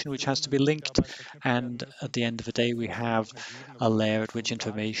information which has to be linked, and at the end of the day we have a layer at which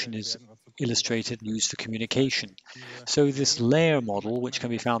information is illustrated and used for communication. So this layer model, which can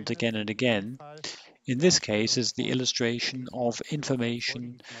be found again and again, in this case is the illustration of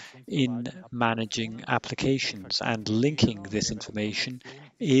information in managing applications, and linking this information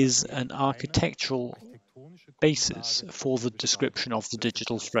is an architectural basis for the description of the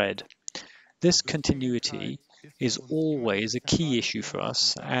digital thread. This continuity is always a key issue for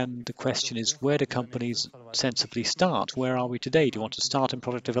us, and the question is, where do companies sensibly start? Where are we today? Do you want to start in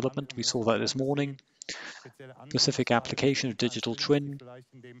product development? We saw that this morning. Specific application of digital twin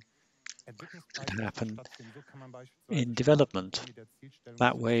should happen in development.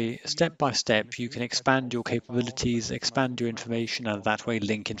 That way, step by step, you can expand your capabilities, expand your information, and that way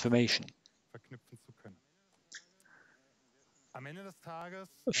link information.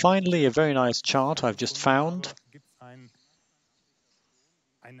 Finally, a very nice chart I've just found.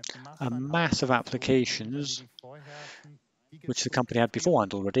 A mass of applications which the company had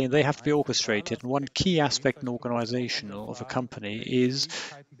beforehand already, and they have to be orchestrated. And one key aspect in organization of a company is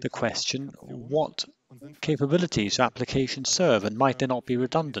the question, what capabilities do applications serve, and might they not be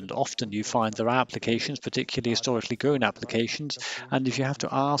redundant? Often you find there are applications, particularly historically grown applications, and if you have to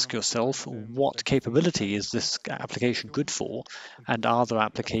ask yourself what capability is this application good for, and are there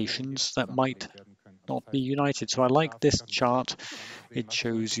applications that might not be united. So I like this chart. It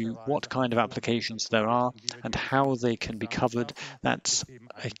shows you what kind of applications there are and how they can be covered. That's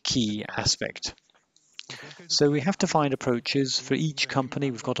a key aspect. So we have to find approaches for each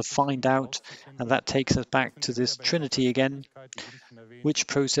company. We've got to find out, and that takes us back to this trinity again. Which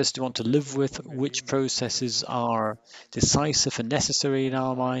process do you want to live with? Which processes are decisive and necessary in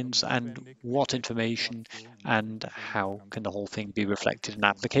our minds? And what information and how can the whole thing be reflected in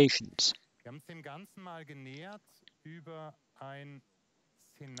applications?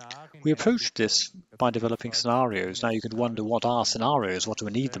 We approached this by developing scenarios. Now you could wonder, what are scenarios? What do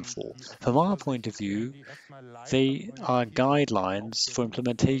we need them for? From our point of view, they are guidelines for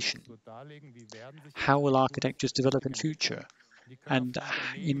implementation. How will architectures develop in future? And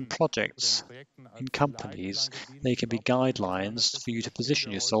in projects, in companies, they can be guidelines for you to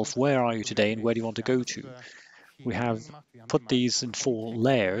position yourself. Where are you today and where do you want to go to? We have put these in 4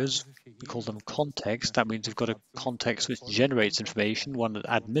 layers. We call them context. That means we've got a context which generates information, one that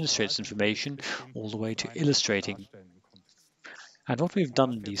administrates information, all the way to illustrating. And what we've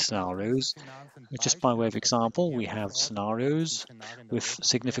done in these scenarios, just by way of example, we have scenarios with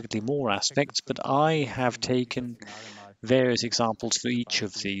significantly more aspects, but I have taken various examples for each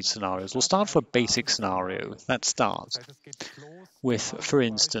of these scenarios. We'll start with a basic scenario. That starts with, for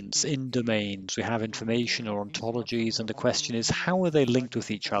instance, in domains, we have information or ontologies, and the question is, how are they linked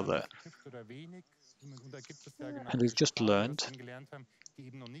with each other? And we've just learned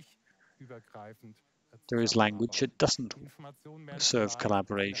there is language that doesn't serve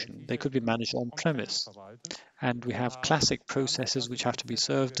collaboration. They could be managed on-premise. And we have classic processes which have to be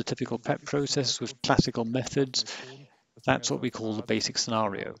served, the typical PEP process with classical methods. That's what we call the basic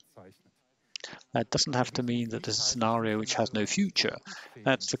scenario. That doesn't have to mean that there's a scenario which has no future.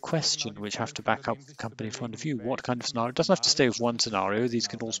 That's the question which have to back up the company point of view. What kind of scenario? It doesn't have to stay with one scenario. These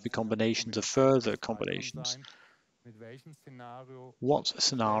can also be combinations of further combinations. What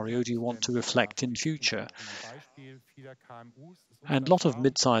scenario do you want to reflect in future? And a lot of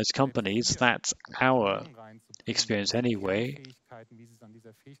mid-sized companies, that's our experience anyway,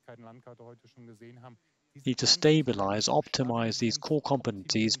 need to stabilize, optimize these core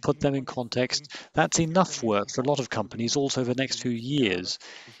competencies, put them in context. That's enough work for a lot of companies also over the next few years,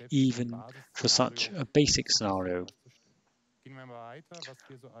 even for such a basic scenario.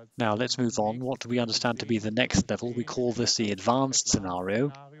 Now let's move on. What do we understand to be the next level? We call this the advanced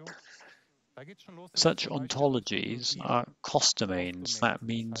scenario. Such ontologies are cost domains. That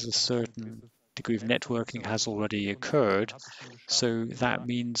means a certain degree of networking has already occurred. So that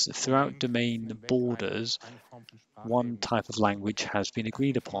means throughout domain borders, one type of language has been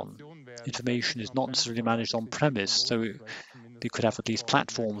agreed upon. Information is not necessarily managed on-premise, so you could have at least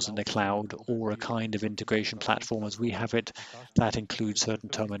platforms in the cloud or a kind of integration platform as we have it that includes certain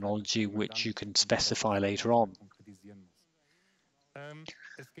terminology which you can specify later on.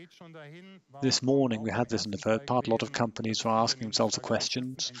 This morning we had this in the third part. A lot of companies were asking themselves the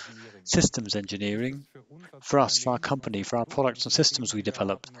questions. Systems engineering. For us, for our company, for our products and systems we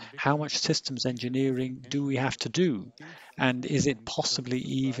develop, how much systems engineering do we have to do? And is it possibly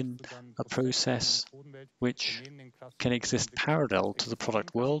even a process which can exist parallel to the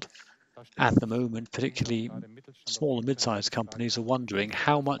product world? At the moment, particularly small and mid-sized companies are wondering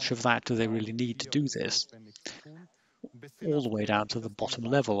how much of that do they really need to do this? All the way down to the bottom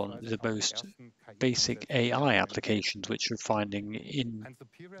level on the most basic AI applications which are finding in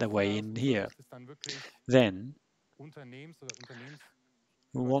their way in here. Then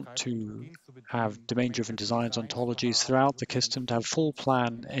we want to have domain-driven designs, ontologies throughout the system, to have full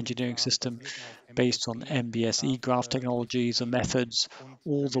plan engineering system based on MBSE graph technologies and methods,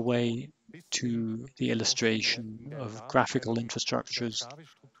 all the way to the illustration of graphical infrastructures.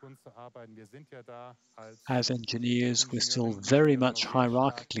 As engineers, we're still very much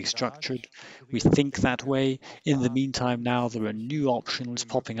hierarchically structured. We think that way. In the meantime, now there are new options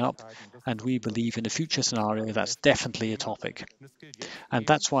popping up, and we believe in a future scenario that's definitely a topic. And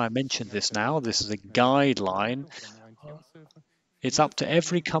that's why I mentioned this now. This is a guideline. It's up to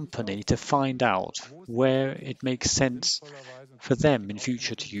every company to find out where it makes sense for them in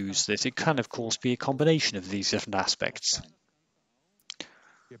future to use this. It can, of course, be a combination of these different aspects.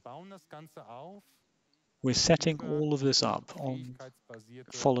 We're setting all of this up on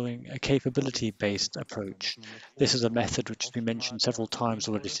following a capability-based approach. This is a method which has been mentioned several times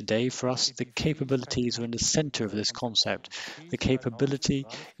already today. For us, the capabilities are in the center of this concept. The capability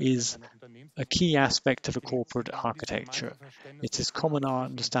is a key aspect of a corporate architecture. It's this common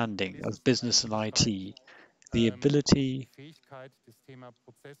understanding of business and IT, the ability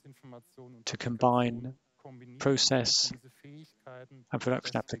to combine process, and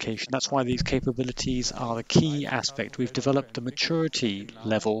production application. That's why these capabilities are the key aspect. We've developed a maturity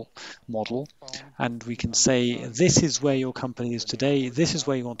level model, and we can say, this is where your company is today, this is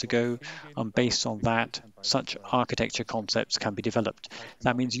where you want to go, and based on that, such architecture concepts can be developed.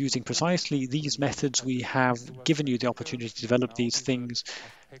 That means using precisely these methods, we have given you the opportunity to develop these things.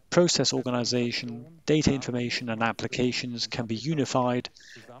 Process organization, data information, and applications can be unified,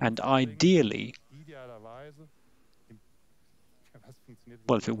 and ideally,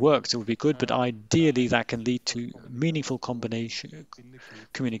 well, if it works, it would be good, but ideally that can lead to meaningful combination,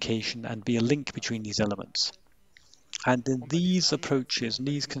 communication, and be a link between these elements. And in these approaches, and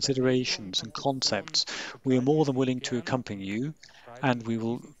these considerations and concepts, we are more than willing to accompany you, and we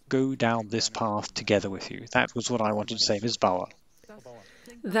will go down this path together with you. That was what I wanted to say, Ms. Bauer.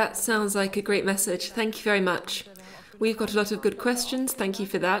 That sounds like a great message. Thank you very much. We've got a lot of good questions. Thank you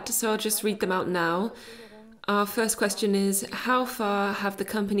for that. So I'll just read them out now. Our first question is, how far have the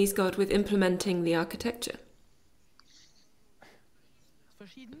companies got with implementing the architecture?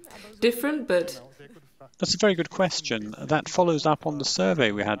 Different, but... That's a very good question. That follows up on the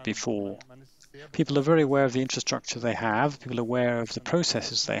survey we had before. People are very aware of the infrastructure they have, people are aware of the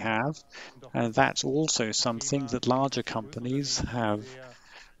processes they have, and that's also something that larger companies have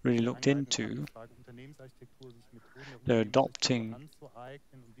really looked into. They're adopting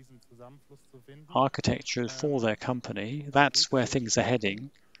architecture for their company. That's where things are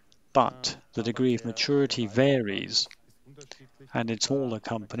heading, but the degree of maturity varies. And in smaller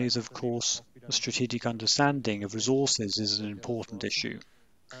companies, of course, a strategic understanding of resources is an important issue.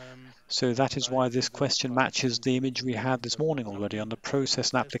 So that is why this question matches the image we had this morning already on the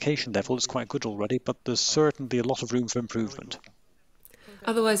process and application level. It's quite good already, but there's certainly a lot of room for improvement.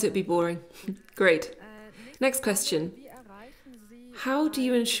 Otherwise it'd be boring. Great. Next question. How do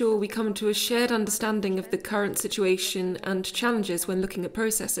you ensure we come to a shared understanding of the current situation and challenges when looking at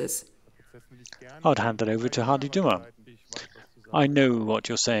processes? I'd hand that over to Hartwig Dümler. I know what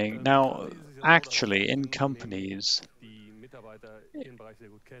you're saying. Now, actually, in companies,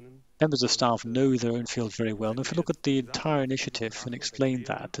 members of staff know their own field very well. And if you look at the entire initiative and explain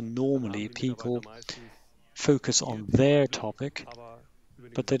that, and normally people focus on their topic,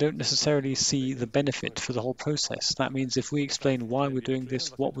 but they don't necessarily see the benefit for the whole process. That means if we explain why we're doing this,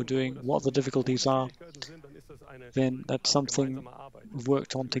 what we're doing, what the difficulties are, then that's something we've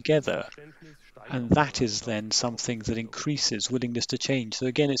worked on together. And that is then something that increases willingness to change. So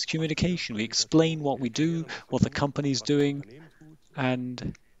again, it's communication. We explain what we do, what the company's doing,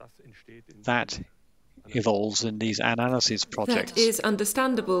 and that evolves in these analysis projects. That is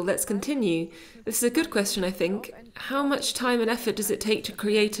understandable. Let's continue. This is a good question, I think. How much time and effort does it take to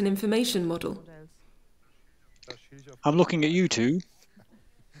create an information model? I'm looking at you two.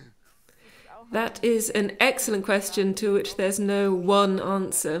 That is an excellent question to which there's no one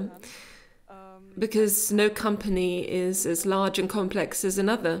answer, because no company is as large and complex as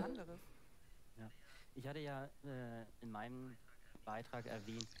another.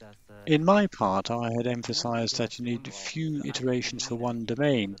 In my part, I had emphasized that you need few iterations for one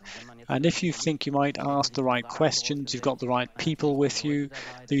domain. And if you think you might ask the right questions, you've got the right people with you,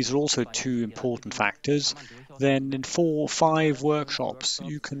 these are also two important factors, then in 4 or 5 workshops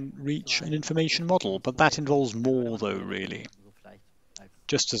you can reach an information model. But that involves more though, really,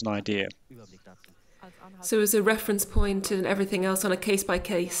 just as an idea. So as a reference point and everything else on a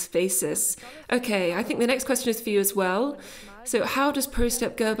case-by-case basis. Okay, I think the next question is for you as well. So how does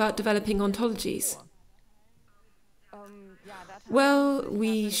PROSTEP go about developing ontologies? Well,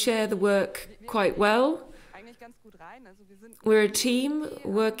 we share the work quite well. We're a team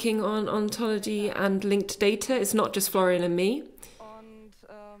working on ontology and linked data. It's not just Florian and me.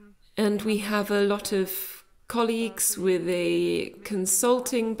 And we have a lot of colleagues with a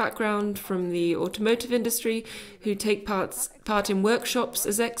consulting background from the automotive industry who take part in workshops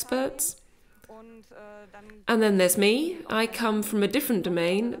as experts. And then there's me. I come from a different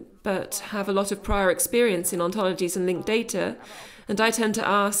domain, but have a lot of prior experience in ontologies and linked data. And I tend to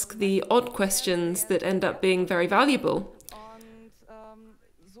ask the odd questions that end up being very valuable.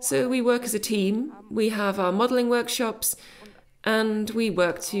 So we work as a team. We have our modeling workshops, and we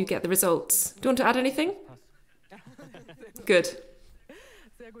work to get the results. Do you want to add anything? Good.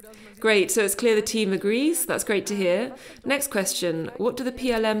 Great, so it's clear the team agrees. That's great to hear. Next question. What do the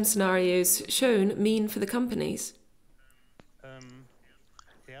PLM scenarios shown mean for the companies?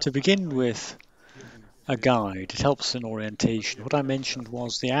 To begin with, a guide. It helps in orientation. What I mentioned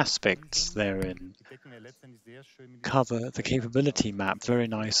was the aspects therein cover the capability map very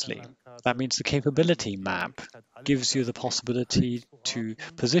nicely. That means the capability map gives you the possibility to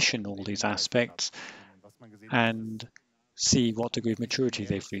position all these aspects and see what degree of maturity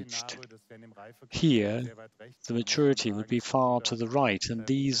they've reached. Here, the maturity would be far to the right, and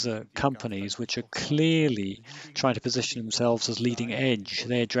these are companies which are clearly trying to position themselves as leading edge.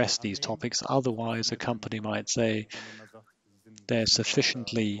 They address these topics. Otherwise, a company might say they're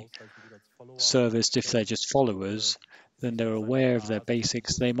sufficiently serviced if they're just followers, then they're aware of their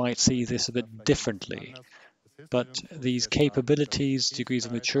basics. They might see this a bit differently. But these capabilities, degrees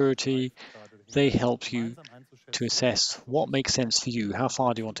of maturity, they help you to assess what makes sense for you, how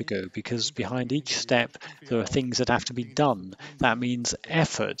far do you want to go, because behind each step there are things that have to be done. That means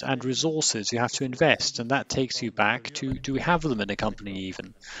effort and resources you have to invest, and that takes you back to, do we have them in a company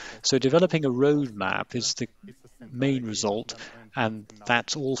even? So developing a roadmap is the main result, and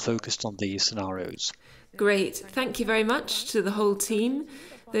that's all focused on these scenarios. Great. Thank you very much to the whole team.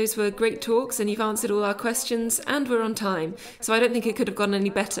 Those were great talks and you've answered all our questions and we're on time, so I don't think it could have gone any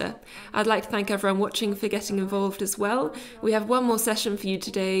better. I'd like to thank everyone watching for getting involved as well. We have one more session for you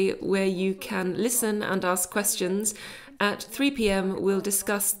today where you can listen and ask questions. At 3 p.m. we'll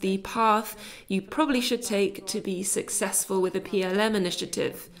discuss the path you probably should take to be successful with a PLM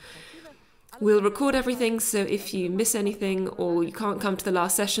initiative. We'll record everything, so if you miss anything or you can't come to the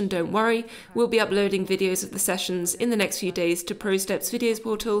last session, don't worry. We'll be uploading videos of the sessions in the next few days to PROSTEP's videos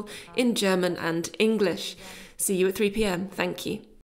portal in German and English. See you at 3 p.m. Thank you.